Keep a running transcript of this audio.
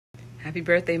Happy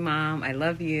birthday, Mom. I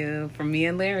love you. From me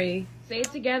and Larry. Say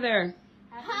it together.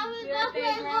 Happy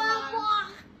birthday, Grandma.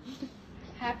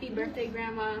 Happy birthday,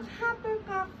 Grandma. Happy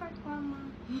birthday, Grandma.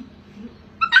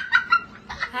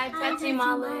 Hi, Tati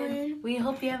Marlin. We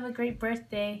hope you have a great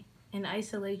birthday in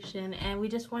isolation, and we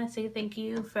just want to say thank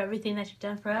you for everything that you've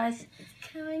done for us.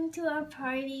 Coming to our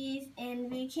parties and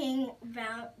baking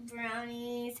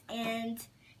brownies and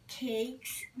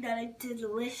cakes that are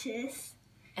delicious.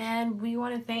 And we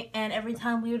want to thank, and every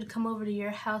time we would come over to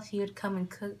your house, you would come and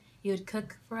cook. You would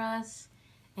cook for us,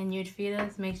 and you'd feed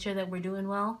us, make sure that we're doing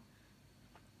well.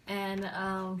 And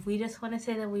we just want to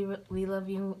say that we love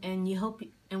you, and we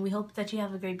hope that you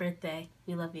have a great birthday.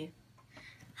 We love you.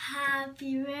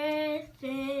 Happy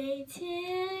birthday to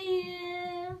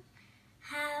you.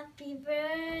 Happy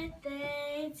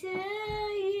birthday to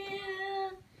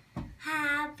you.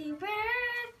 Happy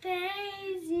birthday,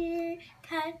 dear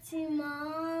Tati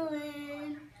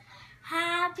Marlin.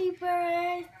 Happy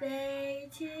birthday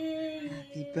to you.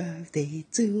 Happy birthday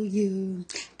to you.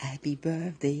 Happy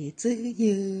birthday to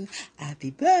you.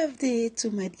 Happy birthday to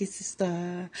my dear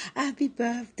sister. Happy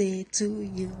birthday to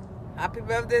you. Happy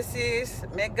birthday, sis.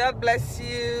 May God bless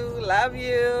you. Love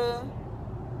you.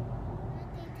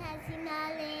 Tati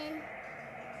Marlin.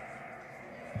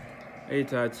 Hey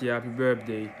Tati, happy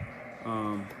birthday.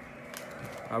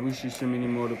 I wish you so many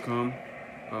more to come.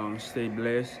 Stay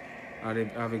blessed.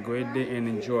 Have a great day and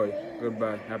enjoy.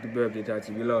 Goodbye. Happy birthday,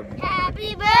 Tati. We love you.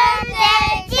 Happy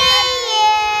birthday to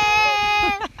you.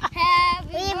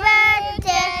 Happy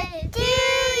birthday to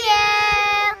you.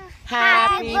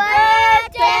 Happy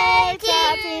birthday,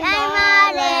 Tati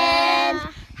Marlin.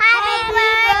 Happy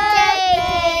birthday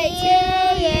to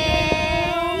you.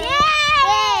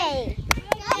 Yay!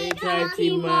 Hey Tati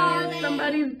Marlin.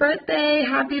 Somebody's birthday.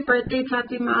 Happy birthday,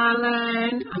 Tati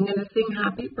Marlin. I'm going to sing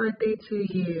happy birthday to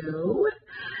you.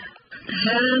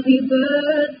 Happy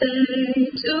birthday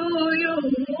to you.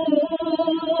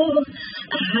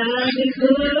 Happy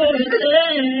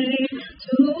birthday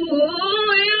to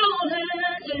you.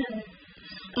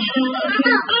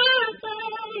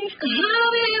 Happy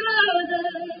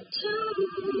birthday to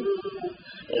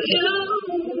you.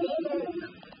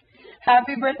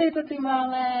 Happy birthday, Tati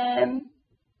Marlin.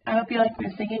 I hope you like my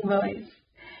singing voice.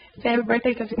 Say happy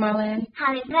birthday, Tati Marlin.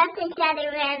 Happy birthday, Tati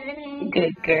Marlin.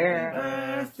 Good girl.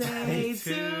 Birthday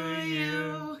to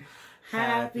you.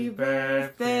 Happy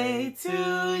birthday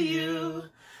to you.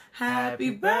 Happy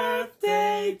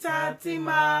birthday, Tati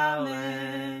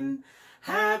Marlin.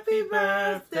 Happy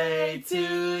birthday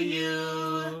to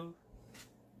you.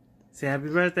 Say happy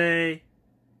birthday.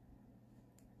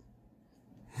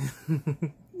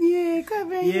 Yay,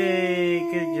 come here. Yay,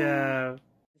 good job.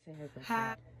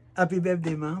 Happy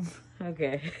birthday, Mom.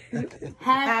 Okay.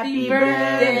 Happy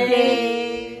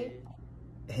birthday.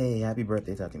 Hey, happy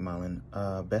birthday, Tati Marlin.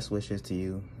 Best wishes to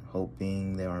you.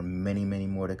 Hoping there are many, many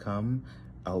more to come.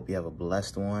 I hope you have a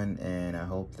blessed one, and I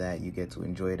hope that you get to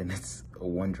enjoy it, and it's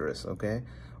wondrous, okay?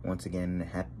 Once again,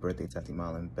 happy birthday, Tati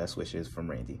Marlin. Best wishes from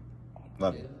Randy.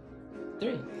 Love you.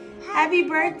 3. Happy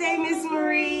birthday, Miss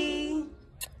Marie.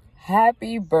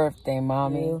 Happy birthday,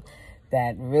 Mommy.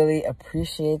 That really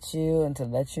appreciates you, and to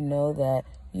let you know that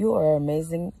you are an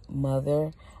amazing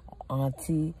mother,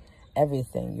 auntie,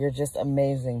 everything. You're just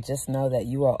amazing. Just know that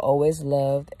you are always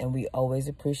loved, and we always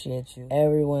appreciate you.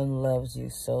 Everyone loves you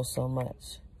so, so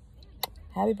much.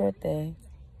 Happy birthday.